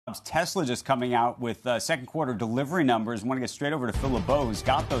Tesla just coming out with second quarter delivery numbers. I want to get straight over to Phil LeBeau, who's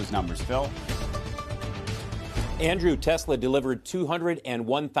got those numbers. Phil? Andrew, Tesla delivered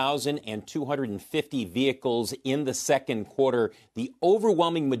 201,250 vehicles in the second quarter. The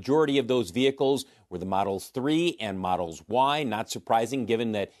overwhelming majority of those vehicles were the Models 3 and Models Y. Not surprising,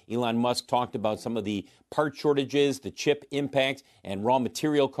 given that Elon Musk talked about some of the part shortages, the chip impact, and raw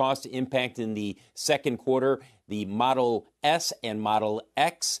material cost impact in the second quarter. The Model S and Model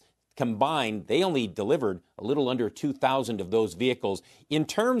X combined, they only delivered a little under 2,000 of those vehicles. In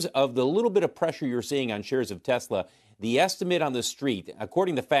terms of the little bit of pressure you're seeing on shares of Tesla, the estimate on the street,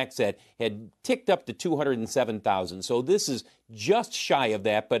 according to FactSet, had ticked up to 207,000. So this is just shy of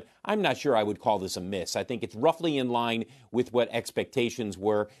that, but I'm not sure I would call this a miss. I think it's roughly in line with what expectations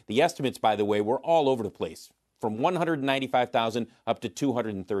were. The estimates, by the way, were all over the place, from 195,000 up to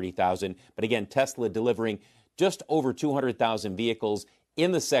 230,000. But again, Tesla delivering just over 200,000 vehicles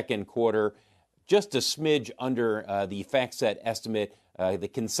in the second quarter, just a smidge under the FactSet estimate, the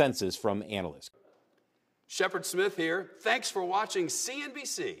consensus from analysts. Shepard Smith here. Thanks for watching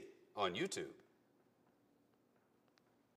CNBC on YouTube.